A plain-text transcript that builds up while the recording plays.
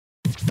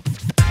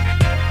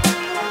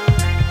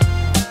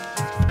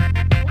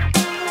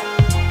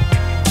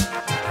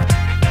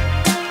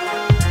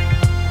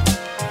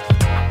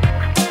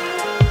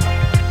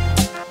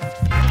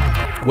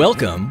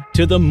Welcome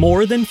to the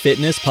More Than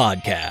Fitness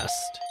podcast.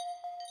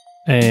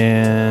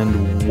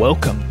 And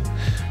welcome,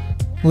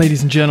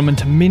 ladies and gentlemen,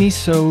 to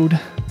Minisode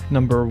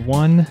number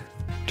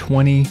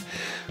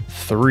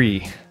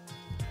 123.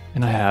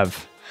 And I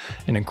have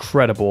an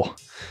incredible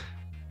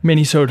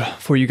Minisode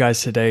for you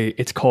guys today.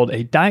 It's called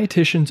A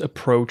Dietitian's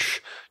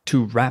Approach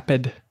to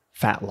Rapid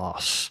Fat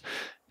Loss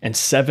and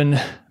 7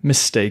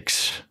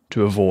 Mistakes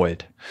to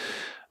Avoid.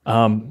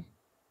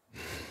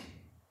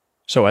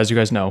 So as you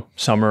guys know,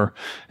 summer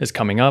is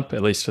coming up,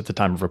 at least at the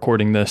time of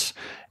recording this,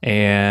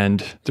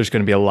 and there's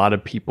going to be a lot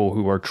of people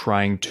who are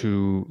trying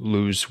to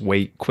lose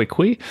weight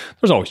quickly.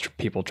 There's always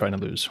people trying to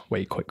lose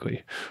weight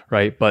quickly,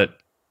 right? But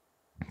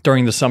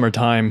during the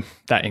summertime,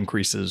 that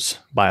increases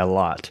by a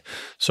lot.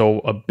 So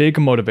a big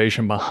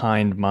motivation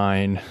behind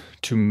mine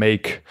to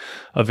make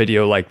a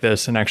video like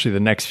this, and actually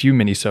the next few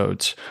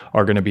minisodes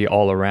are going to be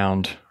all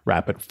around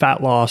rapid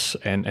fat loss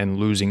and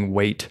losing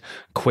weight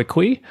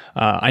quickly.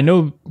 I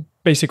know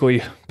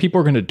basically people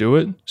are going to do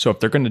it. So if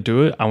they're going to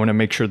do it, I want to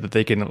make sure that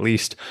they can at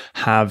least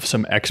have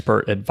some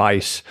expert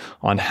advice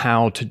on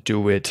how to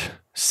do it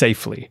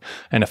safely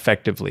and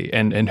effectively,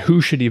 and who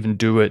should even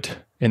do it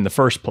in the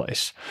first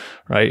place,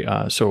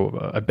 right?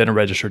 So I've been a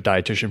registered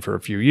dietitian for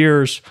a few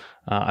years.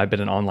 I've been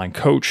an online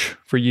coach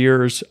for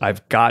years.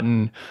 I've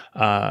gotten,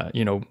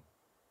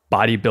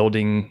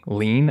 bodybuilding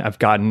lean. I've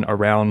gotten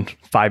around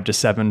 5 to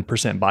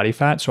 7% body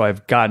fat. So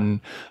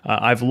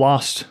I've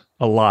lost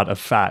a lot of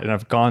fat, and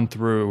I've gone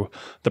through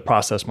the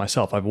process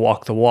myself. I've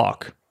walked the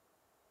walk,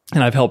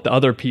 and I've helped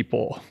other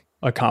people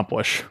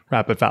accomplish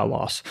rapid fat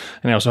loss.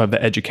 And I also have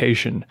the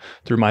education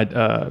through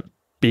my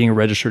being a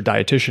registered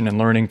dietitian and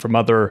learning from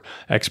other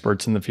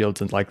experts in the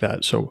fields and like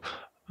that. So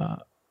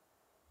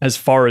as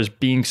far as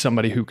being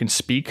somebody who can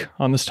speak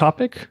on this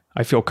topic,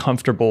 I feel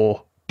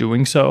comfortable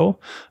doing so.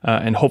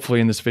 And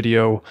hopefully in this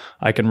video,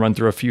 I can run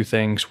through a few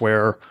things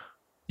where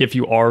if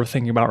you are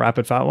thinking about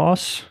rapid fat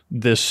loss,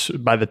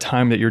 by the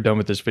time that you're done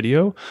with this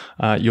video,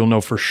 you'll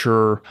know for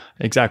sure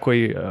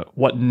exactly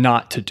what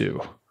not to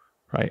do.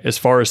 Right. As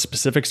far as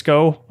specifics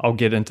go, I'll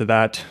get into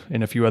that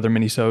in a few other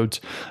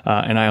minisodes.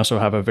 And I also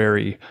have a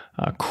very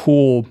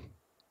cool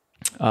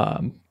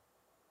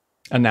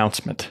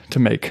announcement to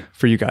make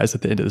for you guys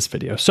at the end of this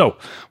video. So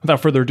without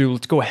further ado,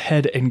 let's go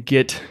ahead and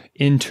get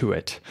into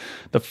it.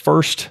 The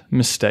first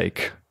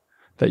mistake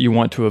that you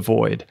want to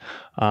avoid,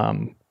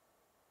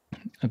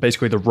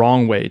 basically the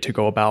wrong way to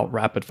go about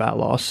rapid fat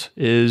loss,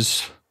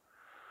 is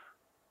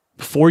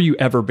before you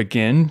ever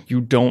begin,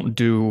 you don't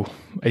do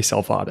a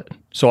self-audit.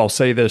 So I'll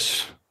say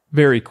this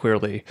very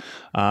clearly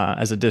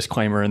as a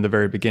disclaimer in the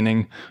very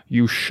beginning.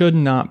 You should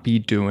not be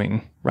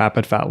doing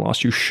rapid fat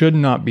loss. You should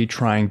not be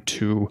trying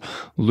to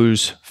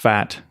lose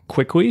fat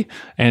quickly,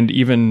 and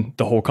even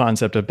the whole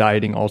concept of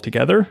dieting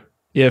altogether,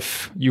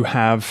 if you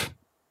have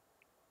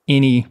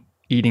any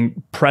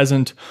eating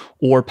present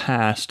or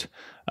past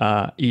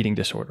eating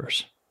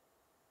disorders.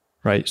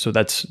 Right. So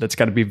that's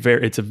got to be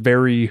it's a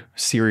very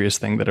serious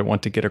thing that I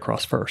want to get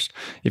across first.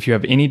 If you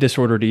have any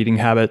disordered eating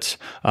habits,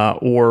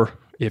 or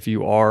if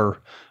you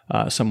are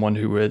someone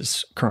who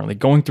is currently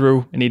going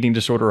through an eating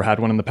disorder or had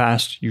one in the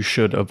past, you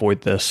should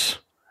avoid this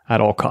at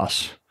all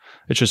costs.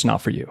 It's just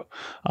not for you.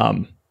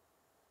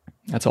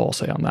 That's all I'll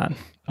say on that.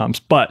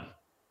 But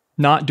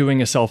not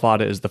doing a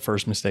self-audit is the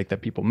first mistake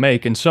that people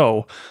make. And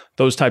so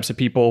those types of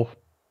people,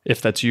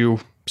 if that's you,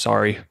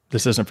 sorry,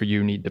 this isn't for you.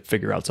 You need to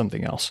figure out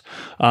something else.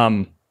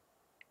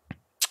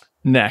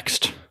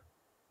 Next,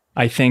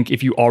 I think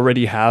if you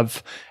already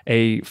have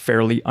a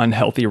fairly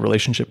unhealthy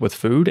relationship with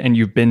food and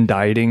you've been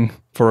dieting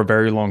for a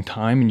very long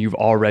time and you've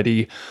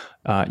already,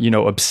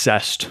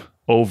 obsessed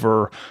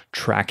over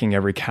tracking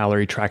every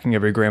calorie, tracking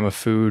every gram of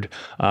food,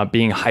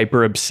 being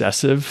hyper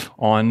obsessive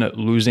on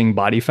losing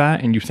body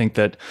fat, and you think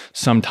that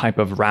some type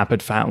of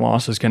rapid fat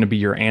loss is going to be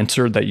your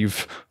answer that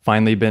you've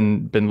finally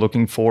been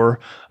looking for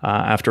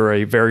after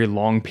a very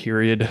long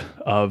period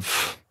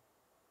of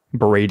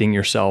berating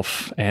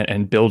yourself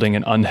and building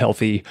an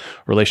unhealthy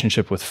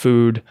relationship with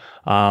food,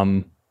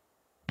 and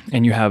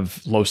you have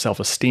low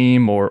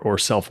self-esteem or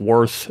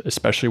self-worth,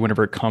 especially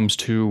whenever it comes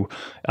to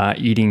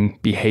eating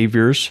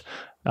behaviors.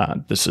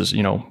 This is,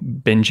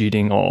 binge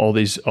eating, all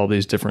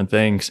these different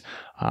things.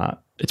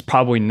 It's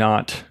probably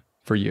not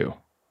for you.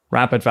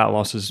 Rapid fat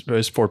loss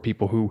is for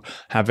people who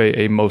have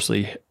a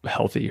mostly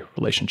healthy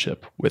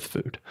relationship with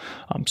food.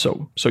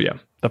 So yeah,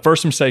 the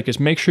first mistake is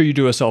make sure you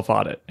do a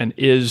self-audit. And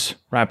is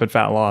rapid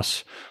fat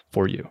loss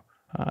for you?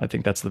 I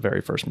think that's the very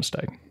first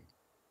mistake.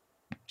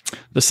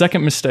 The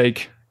second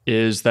mistake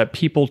is that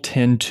people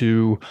tend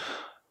to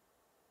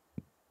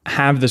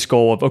have this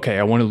goal of, okay,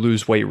 I want to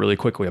lose weight really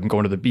quickly. I'm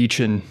going to the beach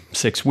in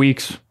 6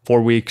 weeks,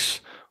 4 weeks,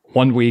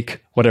 1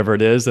 week, whatever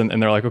it is. And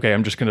they're like, okay,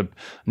 I'm just going to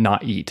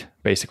not eat,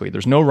 basically.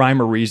 There's no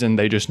rhyme or reason.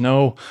 They just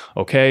know,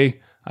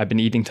 okay, I've been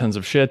eating tons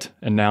of shit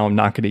and now I'm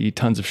not going to eat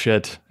tons of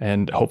shit.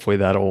 And hopefully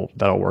that'll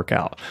work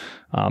out.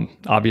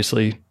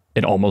 Obviously,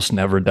 it almost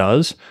never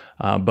does.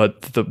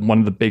 But one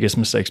of the biggest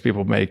mistakes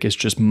people make is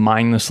just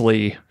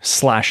mindlessly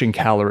slashing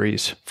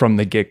calories from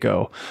the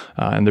get-go.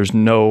 And there's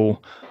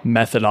no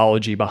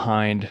methodology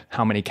behind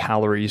how many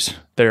calories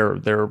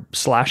they're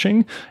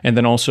slashing, and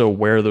then also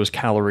where those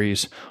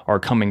calories are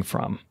coming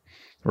from,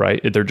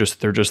 right? They're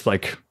just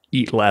like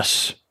eat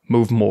less,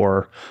 move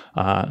more,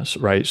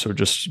 right? So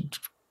just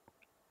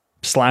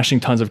slashing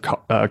tons of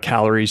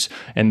calories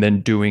and then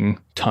doing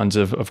tons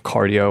of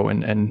cardio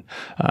and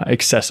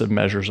excessive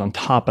measures on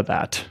top of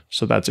that.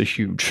 So that's a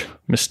huge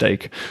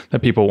mistake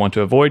that people want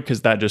to avoid,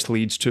 because that just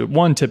leads to,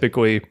 one,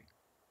 typically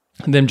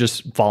them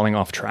just falling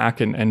off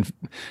track and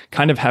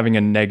kind of having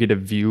a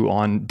negative view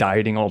on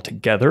dieting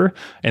altogether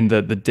and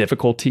the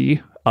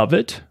difficulty of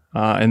it.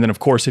 And then, of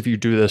course, if you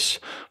do this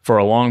for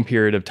a long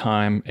period of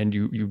time and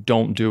you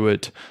don't do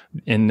it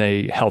in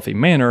a healthy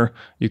manner,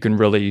 you can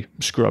really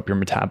screw up your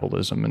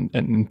metabolism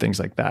and things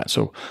like that.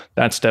 So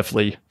that's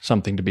definitely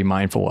something to be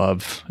mindful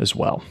of as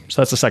well.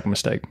 So that's the second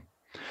mistake.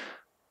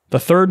 The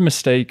third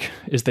mistake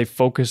is they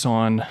focus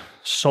on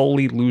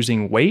solely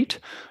losing weight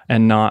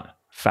and not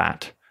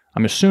fat.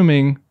 I'm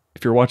assuming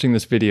if you're watching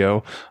this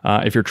video,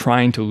 if you're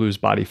trying to lose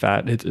body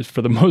fat, it's,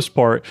 for the most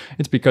part,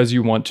 it's because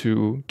you want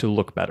to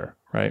look better,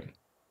 right?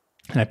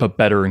 And I put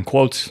better in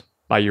quotes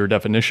by your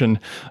definition.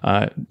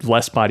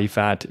 Less body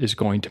fat is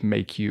going to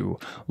make you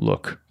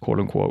look, quote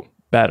unquote,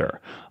 better.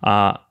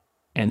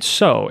 And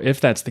so if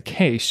that's the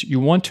case,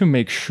 you want to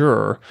make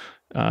sure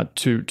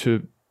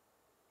to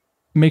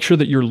make sure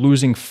that you're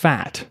losing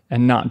fat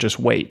and not just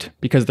weight,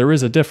 because there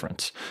is a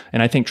difference.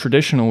 And I think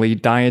traditionally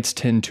diets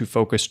tend to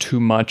focus too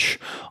much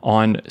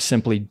on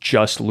simply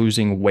just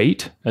losing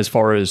weight as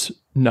far as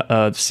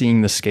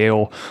seeing the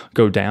scale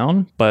go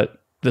down.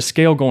 But the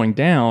scale going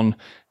down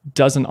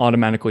doesn't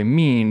automatically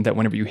mean that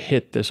whenever you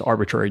hit this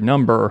arbitrary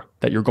number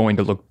that you're going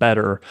to look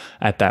better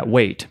at that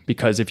weight.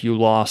 Because if you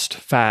lost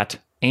fat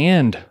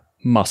and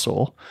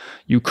muscle,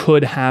 you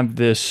could have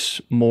this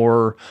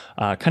more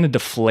kind of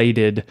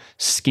deflated,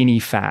 skinny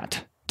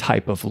fat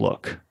type of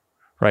look,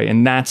 right?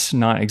 And that's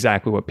not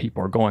exactly what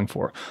people are going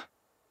for.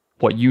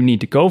 What you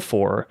need to go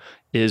for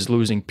is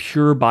losing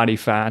pure body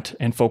fat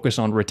and focus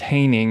on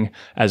retaining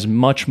as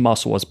much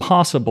muscle as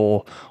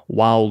possible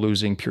while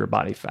losing pure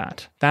body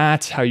fat.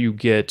 That's how you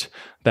get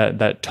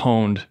that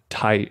toned,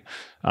 tight,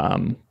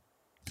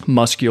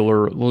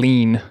 muscular,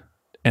 lean,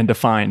 and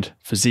defined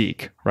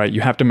physique, right?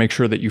 You have to make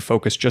sure that you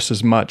focus just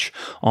as much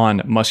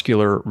on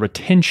muscular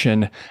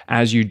retention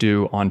as you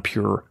do on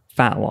pure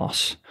fat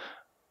loss,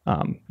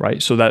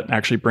 right? So that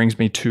actually brings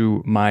me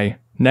to my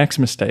next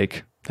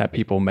mistake that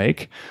people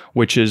make,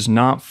 which is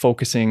not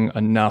focusing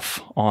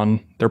enough on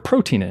their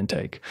protein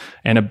intake.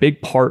 And a big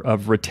part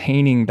of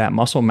retaining that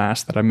muscle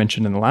mass that I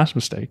mentioned in the last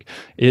mistake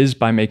is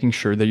by making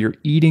sure that you're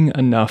eating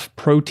enough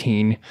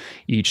protein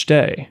each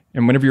day.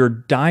 And whenever you're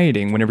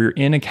dieting, whenever you're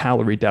in a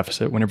calorie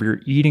deficit, whenever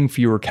you're eating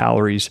fewer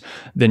calories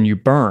than you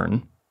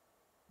burn,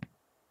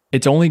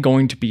 it's only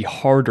going to be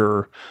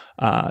harder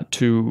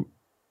to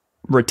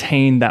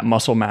retain that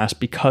muscle mass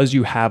because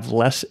you have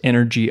less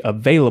energy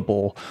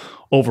available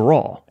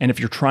overall. And if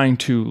you're trying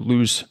to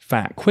lose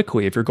fat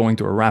quickly, if you're going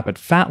through a rapid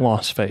fat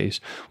loss phase,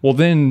 well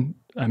then,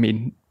 I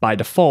mean, by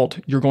default,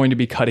 you're going to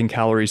be cutting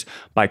calories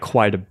by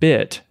quite a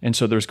bit. And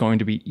so there's going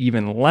to be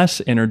even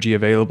less energy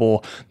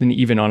available than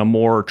even on a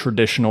more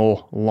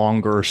traditional,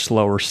 longer,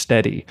 slower,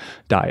 steady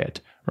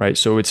diet. Right.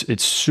 So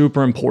it's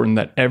super important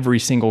that every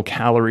single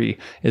calorie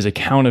is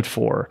accounted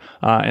for,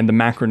 and the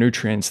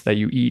macronutrients that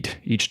you eat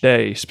each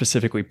day,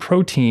 specifically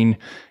protein,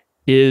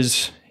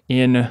 is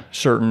in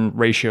certain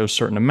ratios,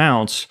 certain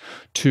amounts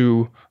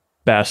to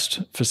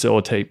best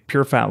facilitate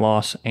pure fat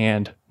loss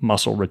and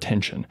muscle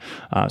retention.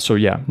 So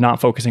yeah,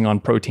 not focusing on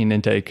protein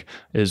intake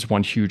is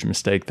one huge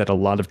mistake that a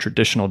lot of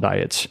traditional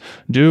diets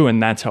do.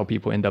 And that's how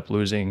people end up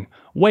losing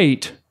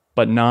weight,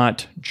 but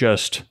not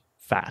just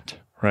fat,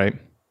 right?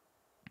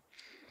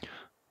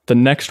 The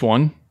next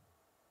one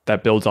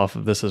that builds off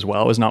of this as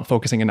well is not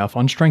focusing enough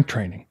on strength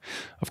training.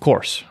 Of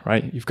course,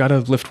 right? You've got to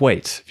lift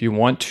weights. If you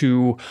want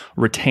to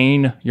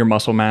retain your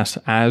muscle mass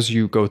as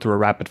you go through a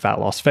rapid fat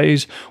loss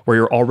phase where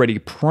you're already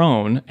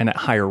prone and at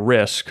higher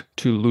risk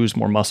to lose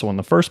more muscle in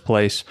the first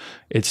place,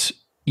 it's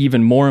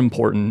even more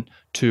important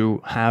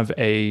to have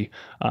a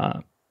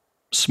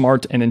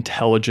smart and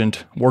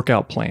intelligent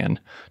workout plan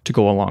to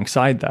go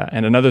alongside that.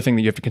 And another thing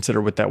that you have to consider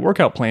with that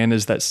workout plan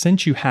is that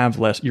since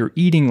you're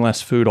eating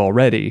less food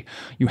already,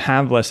 you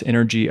have less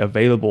energy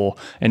available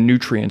and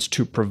nutrients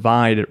to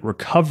provide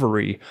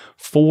recovery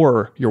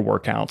for your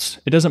workouts.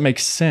 It doesn't make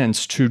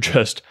sense to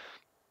just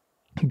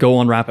go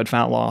on rapid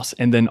fat loss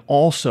and then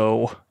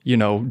also,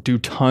 do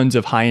tons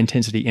of high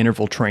intensity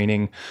interval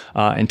training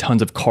and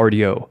tons of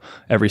cardio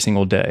every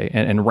single day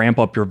and ramp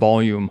up your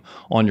volume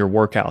on your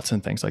workouts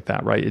and things like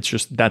that, right? It's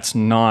just, that's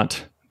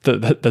not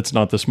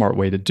the smart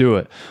way to do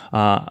it.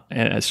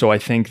 And so I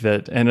think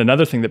that, and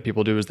another thing that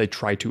people do is they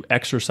try to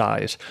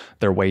exercise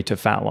their way to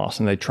fat loss,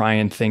 and they try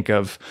and think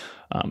of,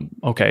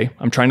 okay,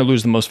 I'm trying to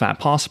lose the most fat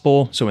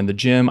possible. So in the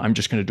gym, I'm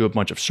just going to do a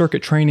bunch of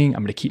circuit training.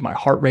 I'm going to keep my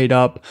heart rate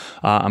up.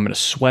 I'm going to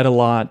sweat a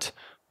lot.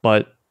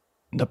 But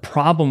the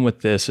problem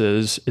with this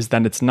is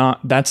that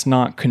that's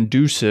not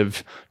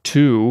conducive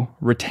to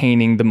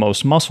retaining the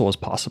most muscle as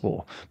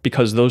possible,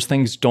 because those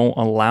things don't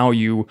allow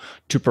you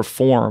to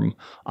perform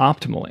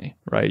optimally,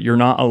 right? You're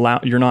not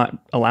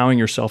allowing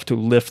yourself to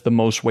lift the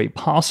most weight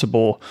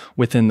possible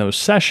within those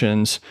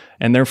sessions,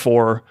 and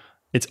therefore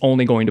it's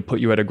only going to put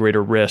you at a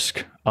greater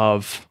risk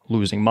of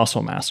losing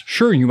muscle mass.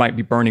 Sure, you might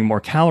be burning more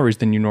calories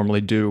than you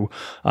normally do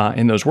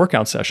in those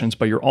workout sessions,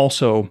 but you're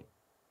also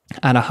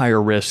at a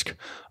higher risk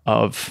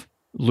of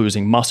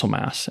losing muscle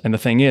mass. And the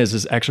thing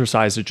is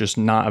exercise is just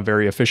not a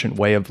very efficient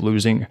way of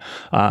losing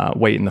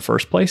weight in the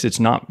first place. It's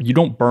not, you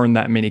don't burn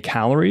that many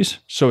calories.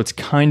 So it's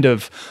kind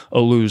of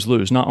a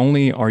lose-lose. Not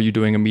only are you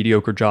doing a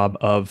mediocre job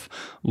of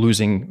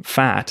losing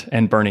fat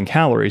and burning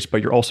calories,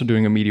 but you're also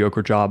doing a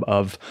mediocre job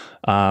of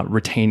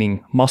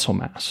retaining muscle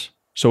mass.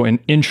 So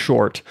in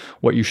short,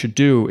 what you should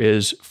do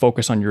is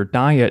focus on your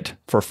diet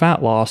for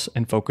fat loss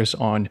and focus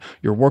on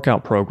your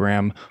workout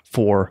program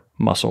for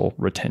muscle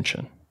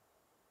retention.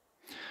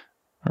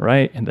 All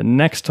right. And the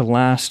next to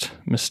last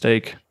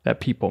mistake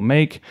that people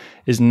make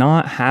is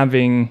not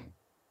having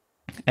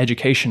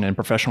education and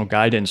professional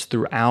guidance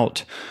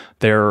throughout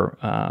their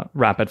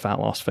rapid fat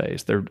loss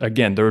phase.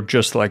 They're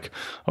just like,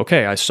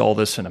 okay, I saw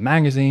this in a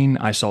magazine.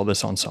 I saw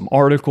this on some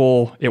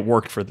article. It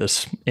worked for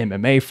this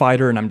MMA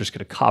fighter, and I'm just going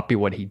to copy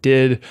what he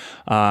did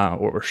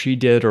or she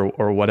did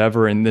or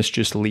whatever. And this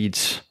just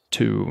leads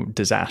to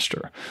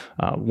disaster.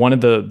 One of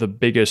the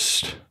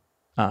biggest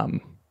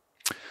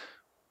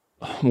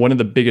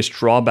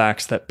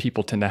drawbacks that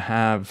people tend to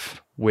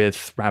have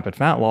with rapid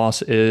fat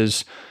loss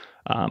is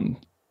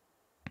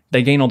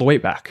they gain all the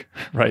weight back,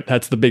 right?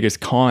 That's the biggest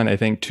con, I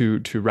think,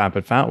 to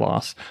rapid fat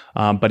loss.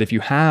 But if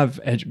you have,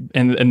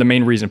 and the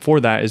main reason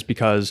for that is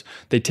because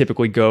they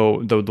typically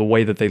go, the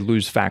way that they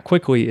lose fat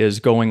quickly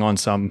is going on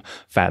some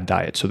fad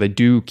diet. So they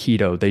do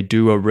keto, they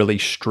do a really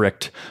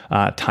strict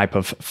type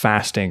of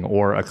fasting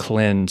or a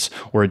cleanse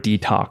or a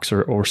detox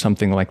or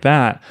something like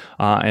that.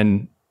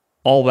 And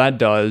all that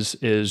does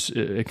is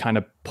it kind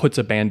of puts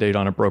a Band-Aid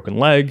on a broken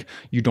leg.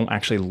 You don't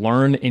actually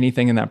learn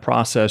anything in that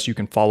process. You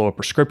can follow a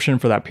prescription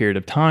for that period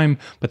of time,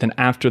 but then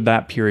after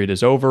that period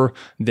is over,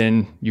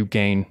 then you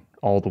gain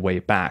all the way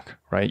back,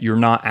 right? You're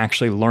not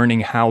actually learning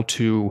how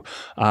to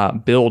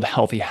build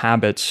healthy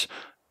habits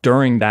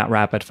during that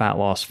rapid fat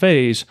loss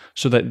phase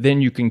so that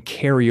then you can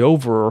carry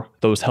over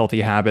those healthy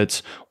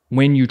habits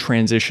when you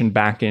transition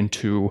back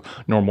into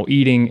normal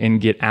eating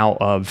and get out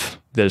of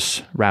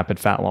this rapid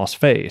fat loss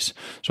phase.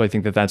 So I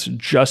think that that's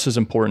just as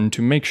important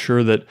to make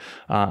sure that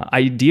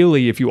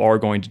ideally, if you are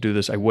going to do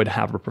this, I would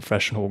have a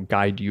professional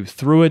guide you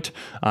through it.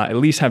 At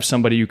least have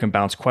somebody you can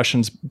bounce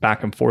questions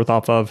back and forth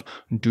off of.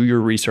 Do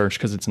your research,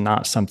 because it's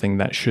not something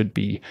that should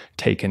be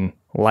taken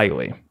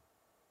lightly.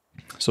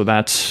 So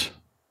that's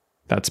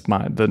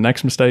the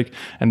next mistake.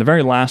 And the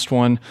very last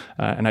one,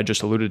 and I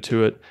just alluded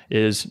to it,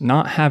 is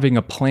not having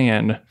a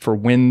plan for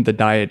when the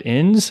diet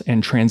ends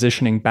and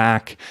transitioning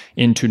back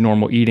into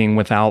normal eating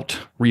without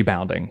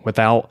rebounding,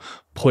 without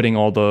putting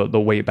all the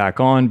weight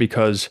back on,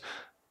 because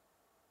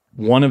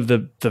one of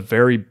the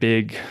very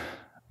big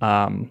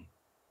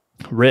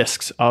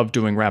risks of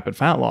doing rapid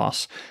fat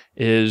loss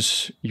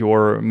is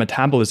your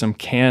metabolism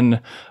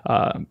can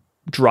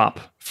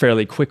drop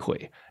fairly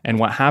quickly. And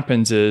what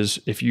happens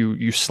is if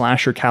you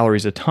slash your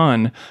calories a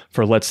ton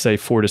for, let's say,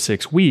 4 to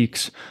 6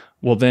 weeks,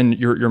 well, then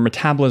your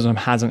metabolism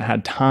hasn't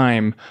had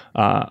time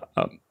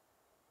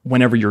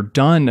whenever you're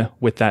done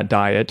with that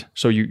diet.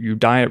 So you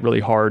diet really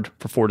hard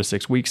for 4 to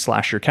 6 weeks,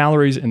 slash your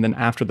calories, and then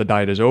after the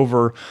diet is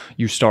over,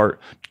 you start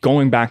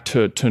going back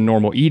to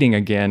normal eating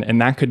again. And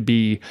that could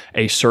be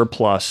a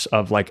surplus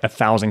of like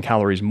 1,000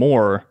 calories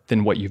more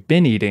than what you've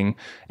been eating.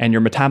 And your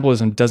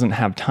metabolism doesn't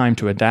have time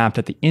to adapt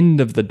at the end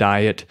of the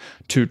diet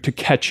to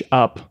catch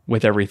up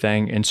with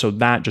everything. And so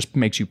that just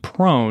makes you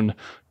prone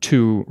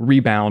to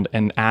rebound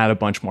and add a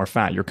bunch more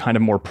fat. You're kind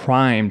of more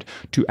primed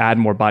to add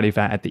more body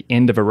fat at the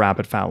end of a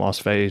rapid fat loss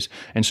phase.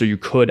 And so you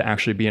could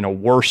actually be in a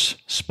worse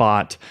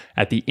spot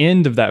at the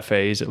end of that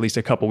phase, at least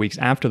a couple weeks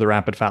after the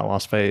rapid fat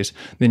loss phase,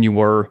 than you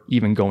were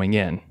even going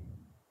in.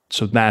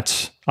 So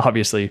that's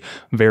obviously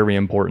very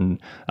important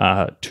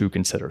to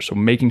consider. So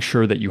making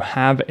sure that you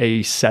have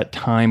a set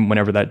time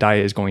whenever that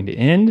diet is going to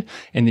end,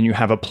 and then you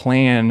have a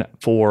plan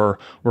for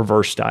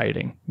reverse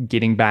dieting,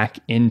 getting back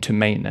into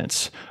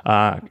maintenance,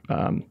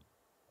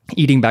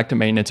 eating back to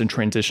maintenance and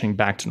transitioning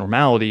back to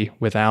normality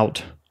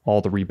without all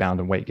the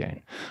rebound and weight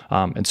gain.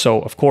 And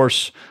so, of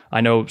course,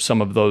 I know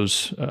some of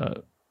those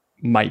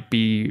might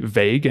be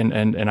vague,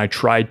 and I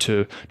tried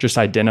to just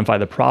identify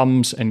the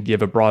problems and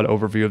give a broad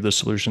overview of the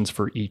solutions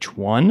for each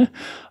one.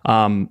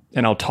 And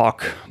I'll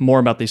talk more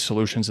about these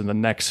solutions in the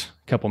next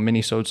couple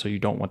minisodes, so you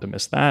don't want to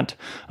miss that.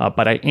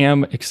 But I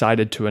am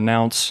excited to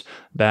announce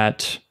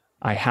that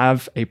I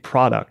have a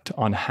product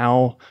on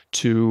how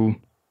to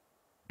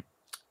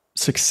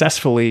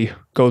successfully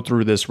go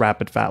through this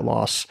rapid fat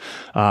loss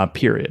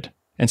period.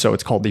 And so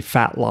it's called the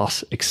Fat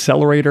Loss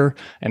Accelerator,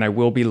 and I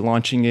will be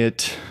launching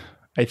it,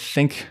 I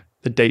think,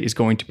 The date is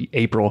going to be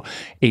April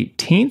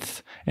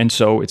 18th. And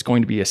so it's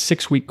going to be a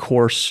 6-week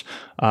course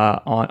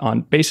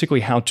on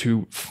basically how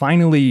to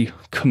finally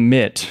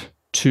commit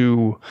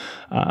to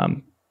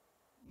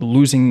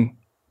losing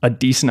a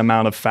decent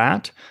amount of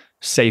fat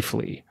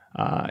safely,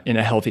 in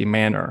a healthy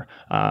manner,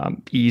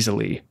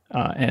 easily,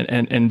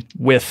 and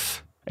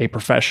with a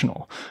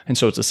professional. And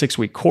so it's a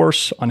 6-week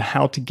course on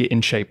how to get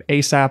in shape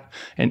ASAP.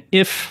 And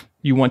if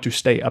you want to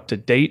stay up to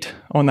date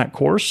on that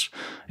course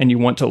and you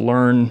want to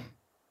learn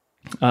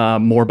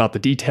more about the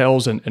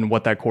details and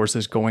what that course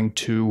is going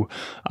to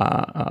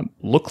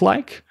look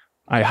like,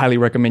 I highly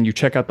recommend you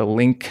check out the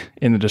link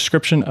in the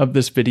description of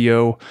this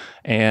video.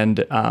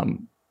 And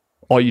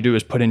all you do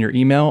is put in your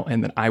email,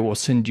 and then I will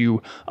send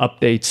you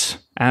updates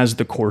as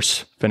the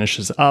course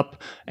finishes up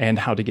and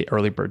how to get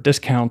early bird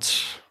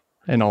discounts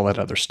and all that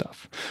other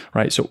stuff,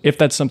 right? So if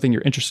that's something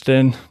you're interested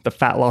in, the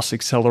Fat Loss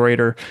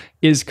Accelerator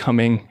is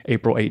coming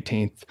April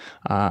 18th.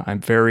 I'm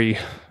very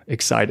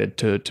excited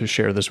to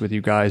share this with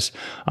you guys.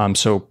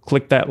 So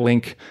click that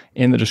link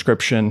in the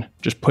description,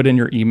 just put in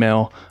your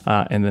email,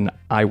 and then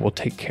I will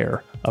take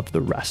care of the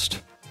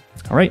rest.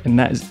 All right, and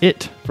that is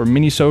it for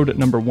Minisode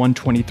number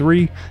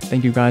 123.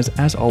 Thank you guys,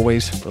 as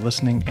always, for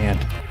listening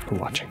and for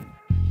watching.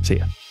 See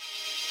ya.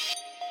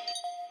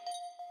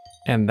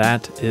 And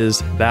that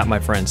is that, my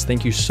friends.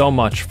 Thank you so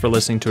much for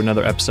listening to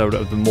another episode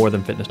of the More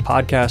Than Fitness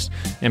podcast.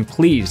 And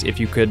please, if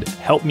you could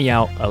help me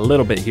out a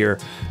little bit here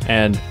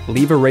and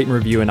leave a rate and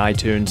review in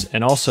iTunes,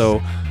 and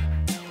also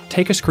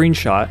take a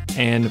screenshot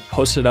and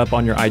post it up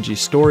on your IG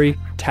story.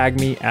 Tag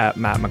me at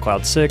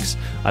MattMcLeod6.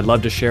 I'd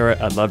love to share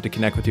it. I'd love to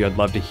connect with you. I'd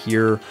love to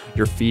hear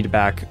your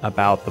feedback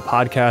about the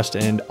podcast,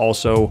 and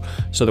also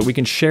so that we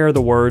can share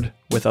the word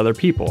with other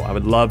people. I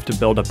would love to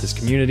build up this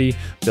community,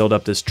 build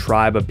up this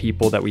tribe of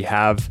people that we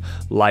have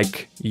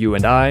like you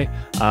and I,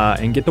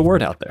 and get the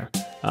word out there.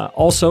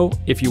 Also,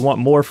 if you want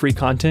more free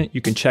content,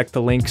 you can check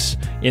the links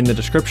in the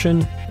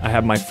description. I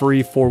have my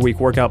free 4-week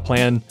workout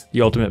plan,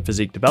 The Ultimate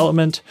Physique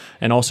Development.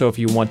 And also, if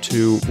you want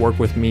to work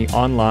with me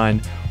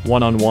online,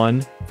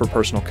 one-on-one for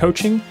personal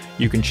coaching,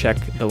 you can check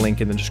the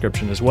link in the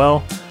description as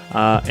well.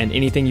 And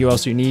anything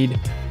else you need,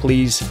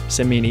 please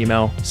send me an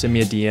email, send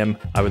me a DM.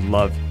 I would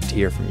love to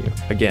hear from you.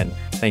 Again,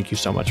 thank you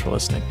so much for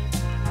listening.